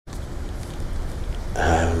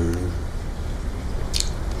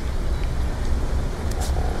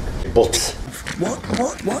But What?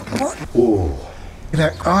 oh,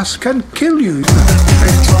 That ass can kill you.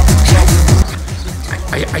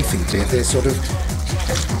 I think they're sort of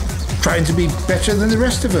trying to be better than the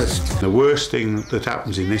rest of us. The worst thing that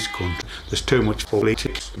happens in this country, there's too much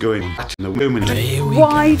politics going on. And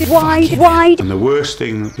the worst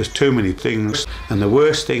thing, there's too many things. And the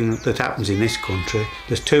worst thing that happens in this country,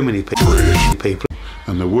 there's too many people.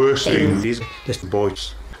 And the worst thing is there's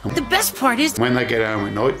boys. The best part is When they get home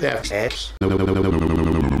at night, they have sex. The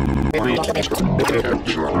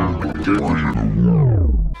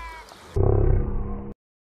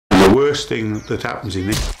worst thing that happens in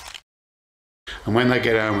this. And when they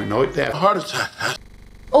get home at night, they have a heart attack.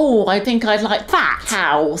 oh, I think I'd like that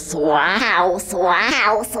house or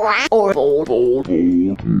board.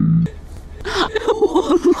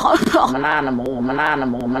 I'm an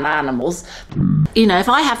animals. You know, if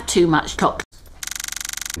I have too much chocolate.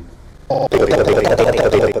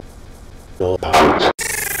 Sort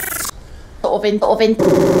of in.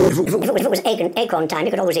 If it was acorn time,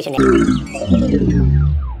 you could always eat an egg.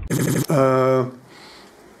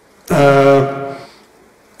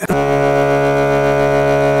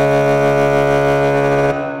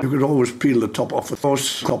 You could always peel the top off the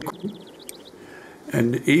horse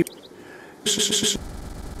and eat.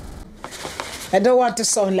 I don't want to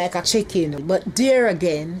sound like a chicken, but there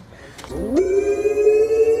again.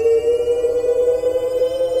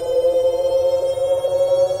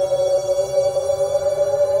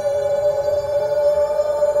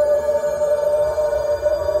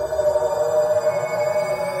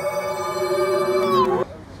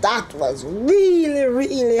 That was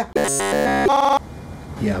really.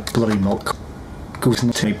 Yeah, bloody milk. Goes in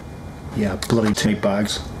the tape. Yeah, bloody tape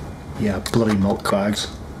bags. Yeah, bloody milk bags.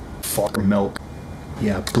 Fucking milk.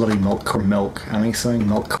 Yeah, bloody milk or milk. Anything.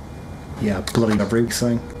 Milk. Yeah, bloody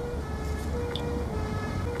everything.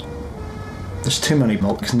 There's too many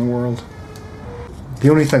milks in the world. The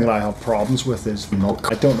only thing that I have problems with is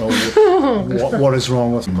milk. I don't know what is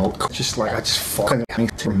wrong with milk. Just like, I just fucking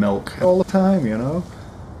hate milk all the time, you know?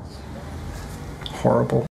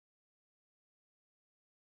 Horrible.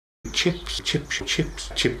 Chips,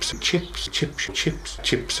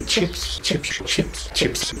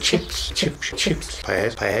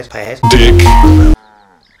 pears. Dick.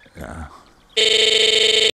 Yeah.